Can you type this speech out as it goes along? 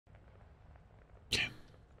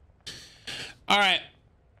All right.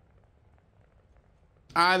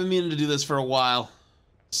 I've been meaning to do this for a while.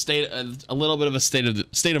 A little bit of a state of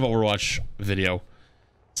Overwatch video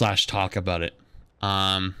 / talk about it.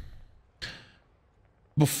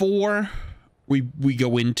 Before we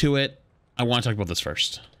go into it, I want to talk about this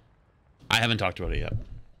first. I haven't talked about it yet.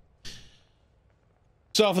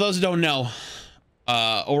 So for those who don't know,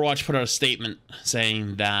 Overwatch put out a statement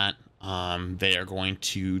saying that they are going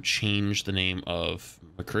to change the name of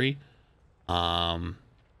McCree.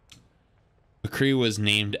 McCree was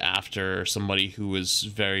named after somebody who was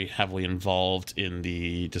very heavily involved in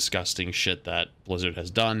the disgusting shit that Blizzard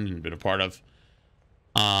has done and been a part of.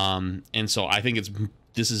 And so I think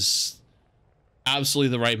this is absolutely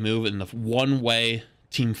the right move, and the one way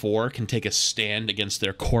Team 4 can take a stand against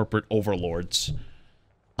their corporate overlords.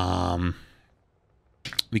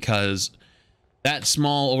 Because that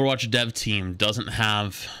small Overwatch dev team doesn't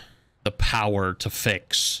have the power to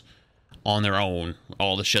fix on their own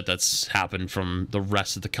all the shit that's happened from the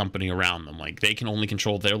rest of the company around them. Like, they can only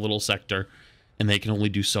control their little sector, and they can only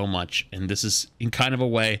do so much. And this is in kind of a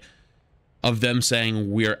way of them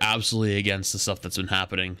saying, we're absolutely against the stuff that's been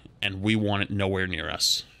happening, and we want it nowhere near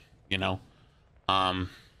us, you know? Now,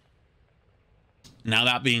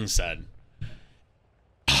 that being said,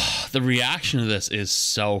 the reaction to this is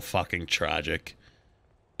so fucking tragic.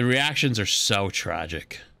 The reactions are so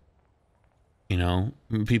tragic. You know,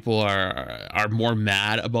 people are more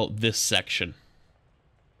mad about this section.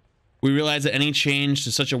 We realize that any change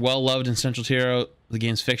to such a well-loved and central tier of the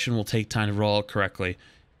game's fiction will take time to roll out correctly,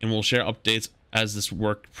 and we'll share updates as this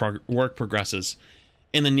work progresses.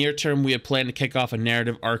 In the near term, we have planned to kick off a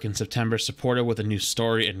narrative arc in September, supported with a new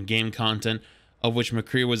story and game content, of which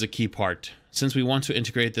McCree was a key part. Since we want to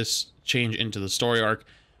integrate this change into the story arc,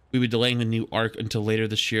 we'll be delaying the new arc until later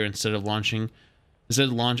this year instead of launch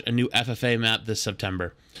a new FFA map this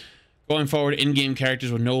September. Going forward, in-game characters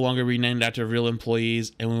will no longer be named after real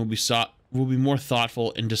employees, and we'll be more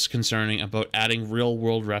thoughtful and disconcerting about adding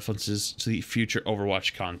real-world references to the future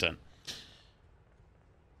Overwatch content.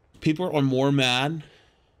 People are more mad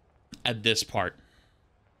at this part.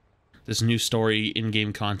 This new story,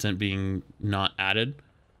 in-game content being not added.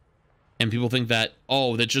 And people think that,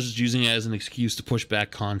 oh, they're just using it as an excuse to push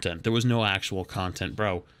back content. There was no actual content,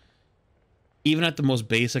 bro. Even at the most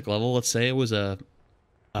basic level, let's say it was an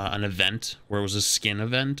event where it was a skin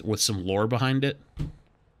event with some lore behind it.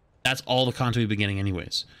 That's all the content we've been getting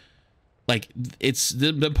anyways. Like,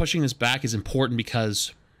 them pushing this back is important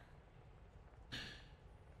because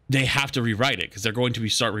they have to rewrite it, because they're going to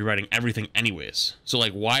start rewriting everything anyways. So,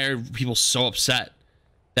 like, why are people so upset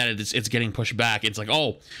that it's getting pushed back? It's like,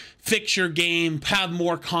 oh, fix your game, have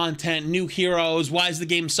more content, new heroes, why does the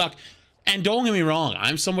game suck? And don't get me wrong,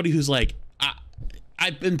 I'm somebody who's like,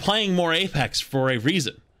 I've been playing more Apex for a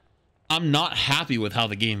reason. I'm not happy with how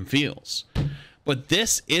the game feels. But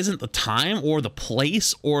this isn't the time or the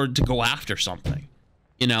place or to go after something.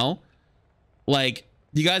 You know? Like,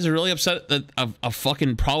 you guys are really upset that a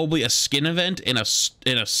fucking probably a skin event in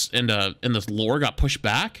this lore got pushed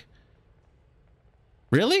back?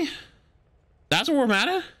 Really? That's what we're mad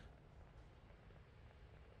at?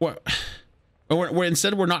 We're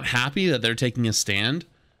instead we're not happy that they're taking a stand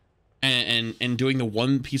and doing the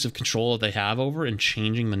one piece of control that they have over and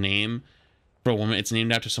changing the name for a woman. It's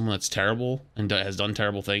named after someone that's terrible and has done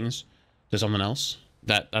terrible things to someone else.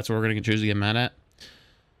 That's what we're gonna choose to get mad at.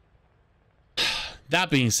 That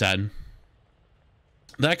being said,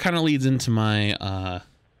 that kind of leads into my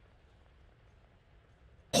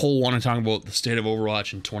whole want to talk about the state of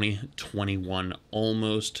Overwatch in 2021,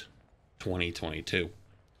 almost 2022.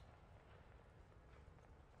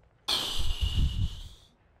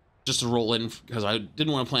 Just to roll in, because I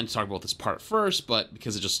didn't want to plan to talk about this part first, but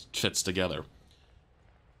because it just fits together.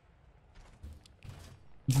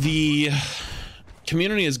 The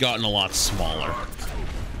community has gotten a lot smaller.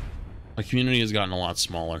 The community has gotten a lot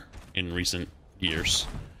smaller in recent years,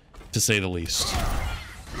 to say the least.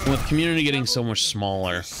 And with the community getting so much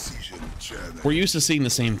smaller, we're used to seeing the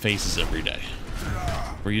same faces every day.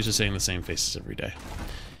 We're used to seeing the same faces every day.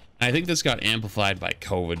 And I think this got amplified by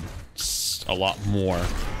COVID a lot more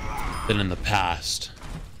than in the past.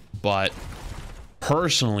 But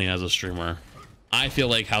personally, as a streamer, I feel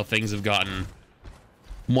like how things have gotten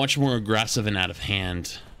much more aggressive and out of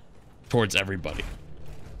hand towards everybody.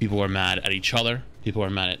 People are mad at each other. People are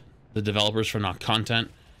mad at the developers for not content.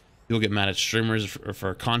 People get mad at streamers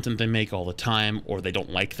for content they make all the time, or they don't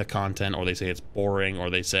like the content, or they say it's boring, or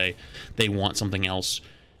they say they want something else,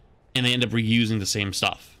 and they end up reusing the same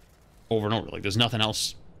stuff over and over. Like, there's nothing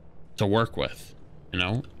else to work with, you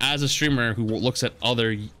know? As a streamer who looks at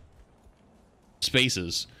other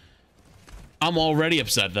spaces, I'm already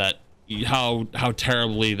upset that how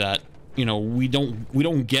terribly that, you know, we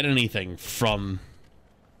don't get anything for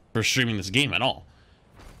streaming this game at all.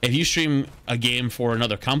 If you stream a game for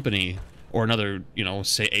another company or another, you know,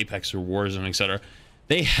 say Apex or Warzone, etc.,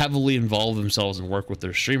 they heavily involve themselves and work with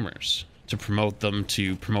their streamers to promote them,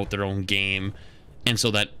 to promote their own game, and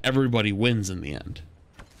so that everybody wins in the end.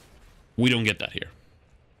 We don't get that here.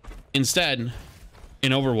 Instead,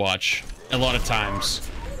 in Overwatch, a lot of times,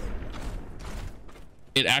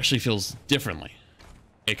 it actually feels differently.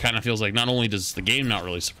 It kind of feels like not only does the game not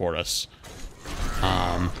really support us,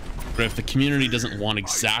 but if the community doesn't want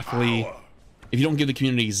exactly, if you don't give the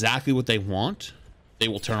community exactly what they want, they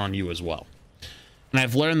will turn on you as well. And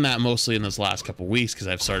I've learned that mostly in this last couple weeks because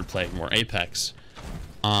I've started playing more Apex.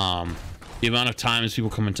 The amount of times people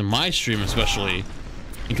come into my stream, especially,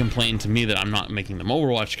 and complain to me that I'm not making them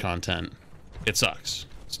Overwatch content, it sucks.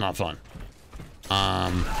 It's not fun.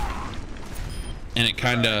 And it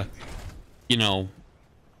kind of, you know,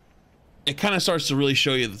 it kind of starts to really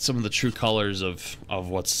show you some of the true colors of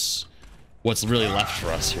what's really left for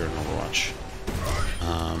us here in Overwatch.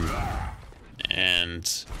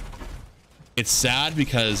 And it's sad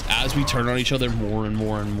because as we turn on each other more and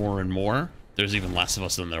more and more and more, there's even less of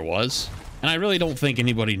us than there was. And I really don't think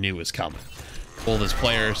anybody knew was coming. Both as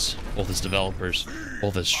players, both as developers,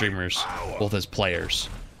 both as streamers, both as players,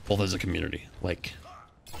 both as a community. Like,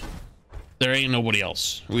 there ain't nobody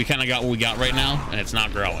else. We kind of got what we got right now, and it's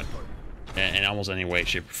not growing in almost any way,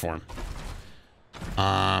 shape, or form.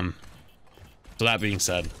 So that being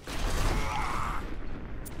said,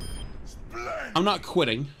 I'm not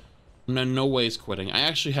quitting. I'm in no ways quitting. I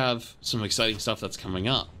actually have some exciting stuff that's coming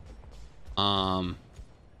up.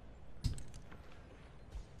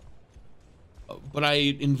 But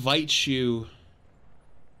I invite you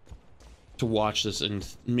to watch this and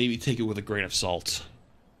maybe take it with a grain of salt.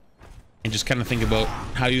 And just kind of think about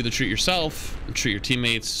how you either treat yourself, and treat your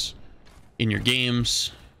teammates in your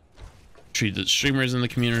games, treat the streamers in the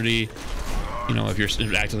community, you know, if you're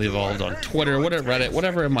actively involved on Twitter, whatever, Reddit,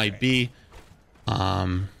 whatever it might be.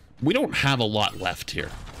 We don't have a lot left here.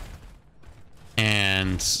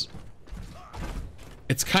 And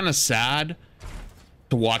it's kind of sad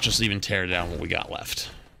to watch us even tear down what we got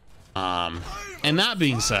left. And that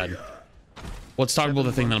being said, let's talk about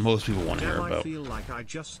the thing that most people want to hear about. I feel like I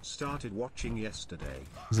just started watching yesterday.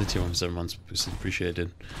 Is it 2 months?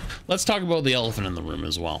 Appreciated. Let's talk about the elephant in the room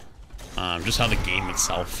as well. Just how the game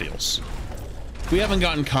itself feels. We haven't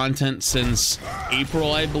gotten content since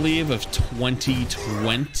April, I believe, of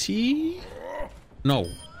 2020. No.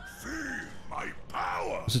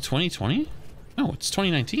 Was it 2020? No, it's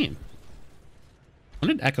 2019. When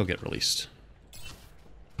did Echo get released?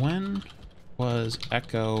 When was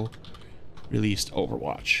Echo released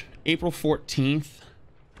Overwatch? April 14th,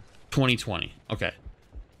 2020. Okay.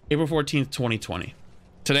 April 14th, 2020.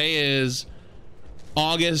 Today is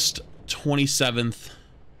August 27th,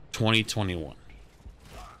 2021.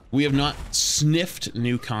 We have not sniffed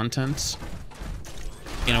new content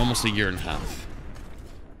in almost a year and a half.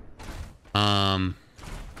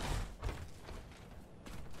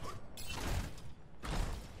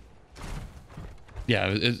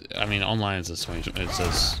 Yeah, I mean, online it says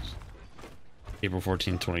April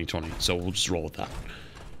 14th, 2020, so we'll just roll with that.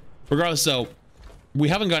 Regardless, so we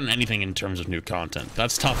haven't gotten anything in terms of new content.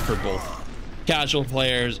 That's tough for both casual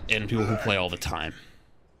players and people who play all the time.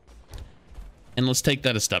 And let's take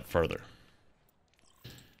that a step further.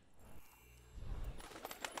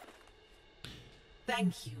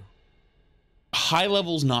 Thank you. High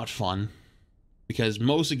level's not fun because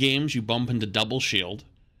most of games you bump into double shield.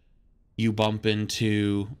 You bump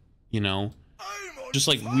into, you know, just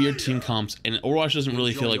like weird team comps, and Overwatch doesn't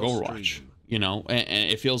really feel like Overwatch, you know,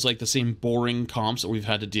 and it feels like the same boring comps that we've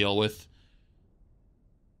had to deal with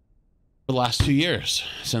the last 2 years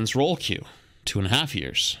since roll queue, 2.5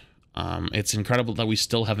 years. It's incredible that we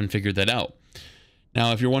still haven't figured that out.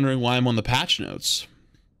 Now, if you're wondering why I'm on the patch notes,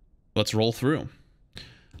 let's roll through.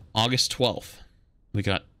 August 12th, we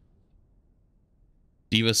got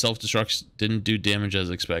Diva self-destructs didn't do damage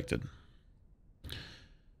as expected.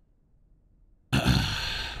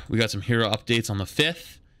 We got some hero updates on the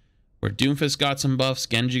 5th, where Doomfist got some buffs,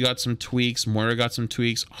 Genji got some tweaks, Moira got some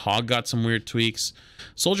tweaks, Hog got some weird tweaks,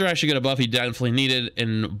 Soldier actually got a buff he definitely needed,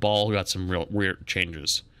 and Ball got some real weird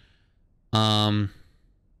changes. Do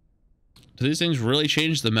these things really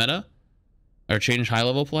change the meta? Or change high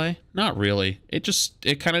level play? Not really. It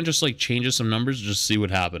kind of just like changes some numbers to just see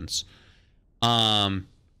what happens. And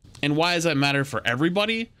why does that matter for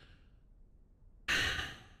everybody?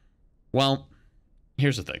 Well,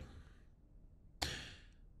 here's the thing.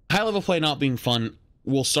 High level play not being fun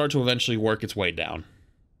will start to eventually work its way down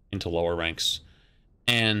into lower ranks.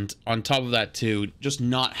 And on top of that too, just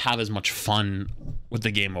not have as much fun with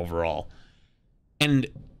the game overall. And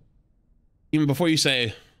even before you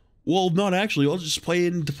say, well, not actually, I'll just play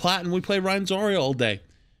into Plat and we play Ryan Zoria all day.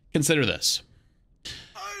 Consider this.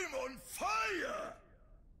 I'm on fire!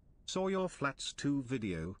 Saw your Flats 2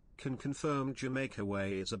 video, can confirm Jamaica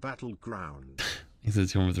Way is a battleground. He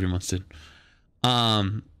says 2 over 3 months in.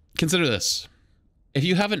 Consider this. If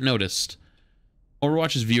you haven't noticed,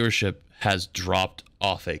 Overwatch's viewership has dropped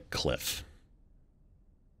off a cliff.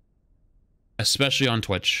 Especially on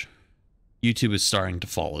Twitch. YouTube is starting to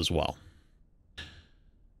fall as well.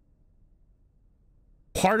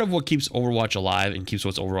 Part of what keeps Overwatch alive and keeps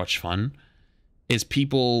what's Overwatch fun is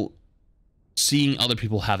people seeing other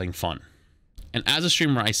people having fun. And as a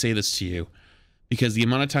streamer, I say this to you because the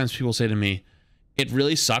amount of times people say to me, it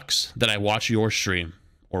really sucks that I watch your stream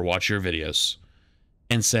or watch your videos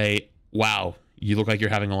and say, wow, you look like you're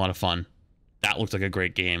having a lot of fun. That looked like a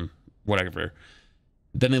great game, whatever.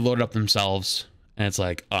 Then they load it up themselves and it's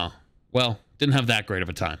like, oh, well, didn't have that great of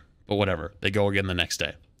a time, but whatever. They go again the next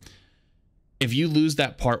day. If you lose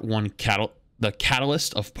that part one, the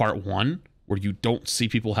catalyst of part one, where you don't see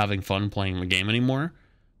people having fun playing the game anymore,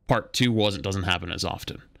 part two doesn't happen as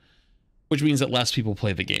often. Which means that less people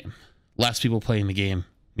play the game. Less people playing the game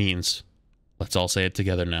means, let's all say it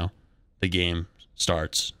together now, the game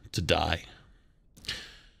starts to die.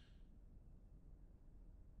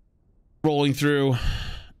 Rolling through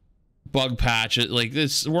bug patch, like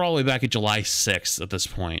this, we're all the way back at July 6th at this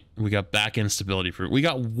point. We got back end stability proof. We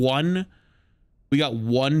got one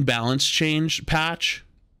balance change patch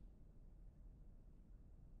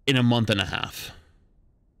in a month and a half.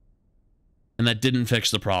 And that didn't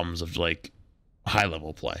fix the problems of like high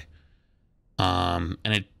level play. And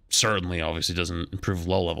it certainly obviously doesn't improve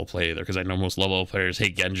low level play either, because I know most low level players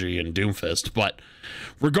hate Genji and Doomfist, but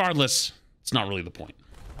regardless, it's not really the point.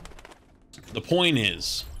 The point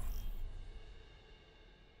is,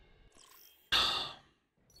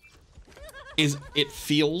 it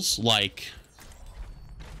feels like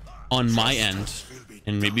on my end,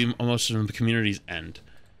 and maybe most of the community's end,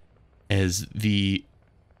 is the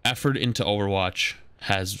effort into Overwatch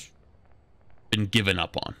has been given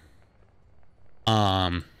up on.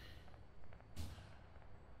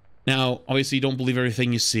 Now, obviously you don't believe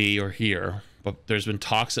everything you see or hear, but there's been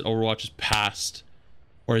talks that Overwatch is past,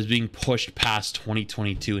 or is being pushed past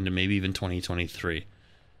 2022 into maybe even 2023.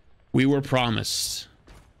 We were promised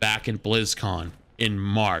back in BlizzCon in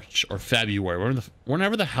March or February,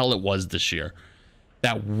 whenever the hell it was this year,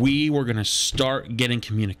 that we were going to start getting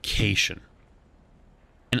communication.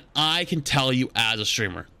 And I can tell you as a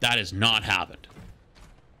streamer, that has not happened.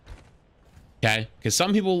 Okay? Because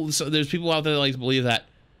there's people out there that like to believe that,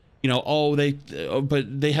 you know, oh,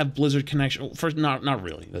 but they have Blizzard connection. First, not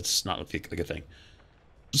really. That's not like a thing.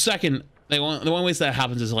 Second, the one way that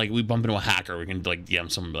happens is like we bump into a hacker. We can like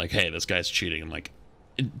DM someone like, hey, this guy's cheating. And like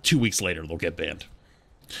 2 weeks later, they'll get banned.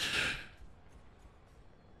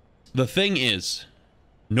 The thing is,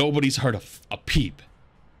 nobody's heard a peep.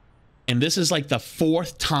 And this is like the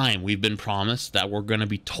 4th time we've been promised that we're going to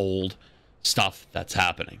be told stuff that's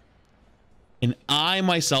happening. And I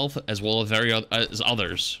myself, as well as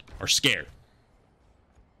others, are scared.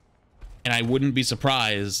 And I wouldn't be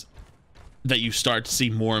surprised that you start to see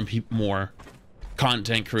more and more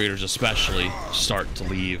content creators especially start to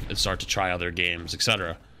leave and start to try other games,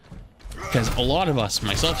 etc. Because a lot of us,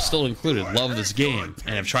 myself still included, love this game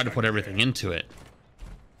and have tried to put everything into it.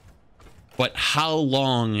 But how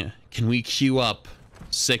long can we queue up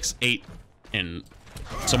 6, 8, and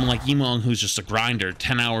someone like Emong, who's just a grinder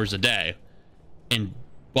 10 hours a day, and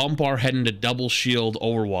bump our head into double shield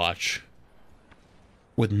Overwatch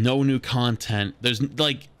with no new content? There's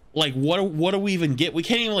like what do we even get? We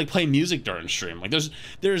can't even like play music during stream. Like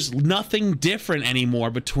there's nothing different anymore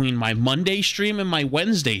between my Monday stream and my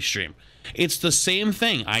Wednesday stream. It's the same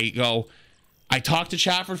thing. I talk to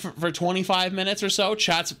chat for 25 minutes or so.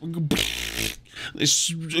 Chat's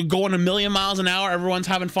going a million miles an hour. Everyone's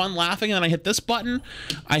having fun, laughing, and then I hit this button,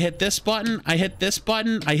 I hit this button, I hit this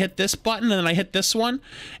button, I hit this button, and then I hit this one,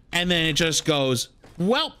 and then it just goes,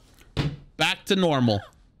 well, back to normal.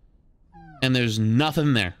 And there's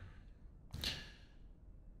nothing there.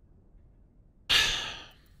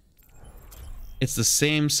 It's the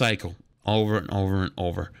same cycle over and over and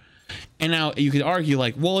over. And now you could argue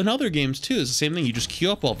like, well, in other games too, it's the same thing. You just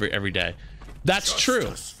queue up every day. That's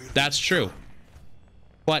true. That's true.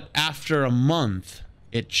 But after a month,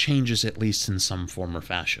 it changes at least in some form or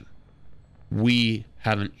fashion. We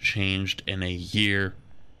haven't changed in a year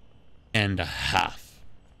and a half.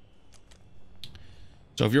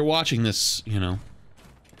 So if you're watching this, you know,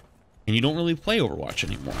 and you don't really play Overwatch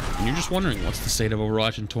anymore, and you're just wondering what's the state of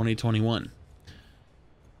Overwatch in 2021,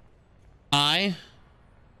 I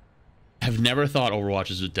have never thought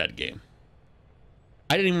Overwatch is a dead game.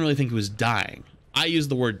 I didn't even really think it was dying. I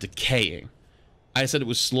used the word decaying. I said it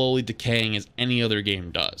was slowly decaying as any other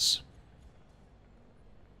game does.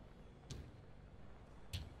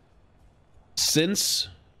 Since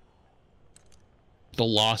the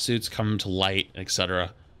lawsuits come to light,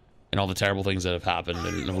 etc., and all the terrible things that have happened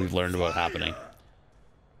and we've learned about happening,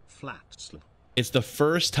 it's the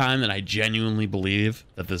first time that I genuinely believe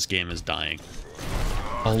that this game is dying.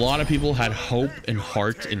 A lot of people had hope and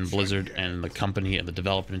heart in Blizzard and the company and the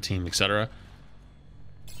development team, etc.,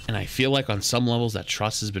 and I feel like on some levels that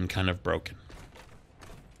trust has been kind of broken.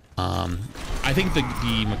 I think the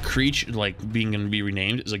McCreech, like, being going to be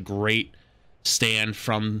renamed is a great stand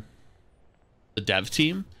from the dev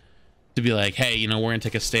team to be like, hey, you know, we're gonna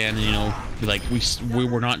take a stand, and, you know, be like, we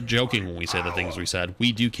were not joking when we say the things we said.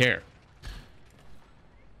 We do care,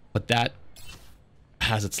 but that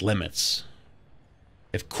has its limits.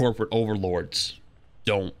 If corporate overlords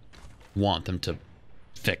don't want them to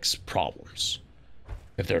fix problems,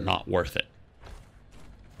 if they're not worth it.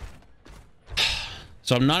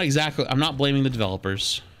 So I'm not blaming the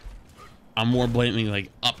developers. I'm more blaming, like,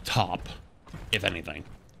 up top, if anything.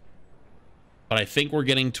 But I think we're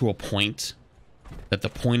getting to a point that the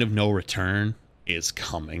point of no return is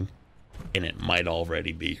coming, and it might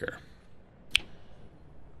already be here.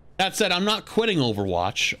 That said, I'm not quitting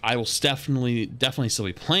Overwatch. I will definitely still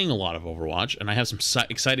be playing a lot of Overwatch, and I have some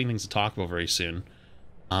exciting things to talk about very soon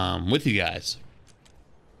with you guys.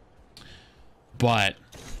 But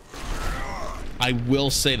I will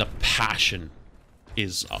say the passion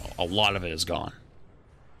is, a lot of it is gone.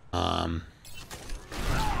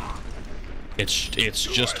 It's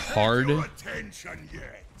just hard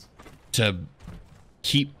to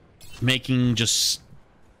keep making just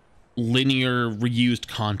linear reused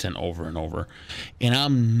content over and over, and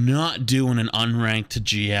I'm not doing an unranked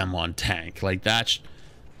GM on tank. Like, that's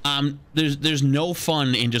there's no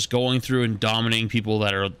fun in just going through and dominating people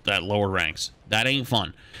that are at lower ranks. That ain't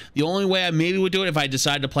fun. The only way I maybe would do it if I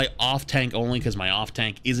decided to play off tank only, because my off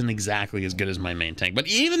tank isn't exactly as good as my main tank, but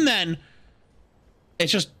even then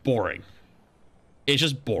it's just boring. It's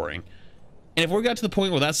just boring. And if we got to the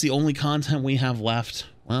point where that's the only content we have left,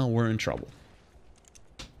 well, we're in trouble.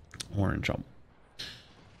 We're in trouble.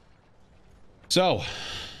 So,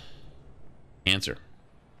 answer.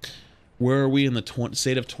 Where are we in the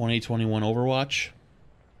state of 2021 Overwatch?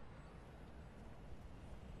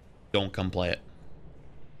 Don't come play it.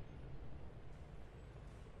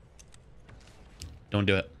 Don't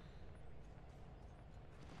do it.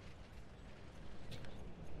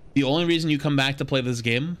 The only reason you come back to play this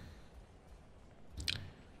game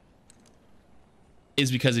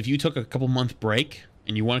is because if you took a couple-month break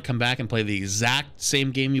and you want to come back and play the exact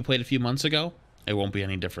same game you played a few months ago, it won't be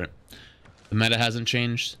any different. The meta hasn't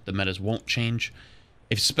changed. The metas won't change.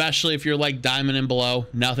 Especially if you're like Diamond and below,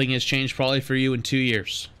 nothing has changed probably for you in 2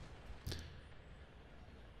 years.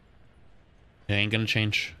 It ain't gonna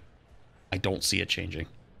change. I don't see it changing.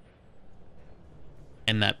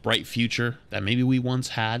 And that bright future that maybe we once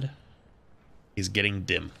had is getting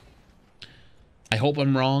dim. I hope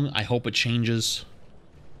I'm wrong. I hope it changes.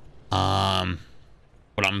 But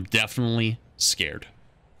I'm definitely scared.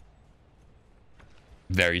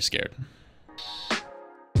 Very scared.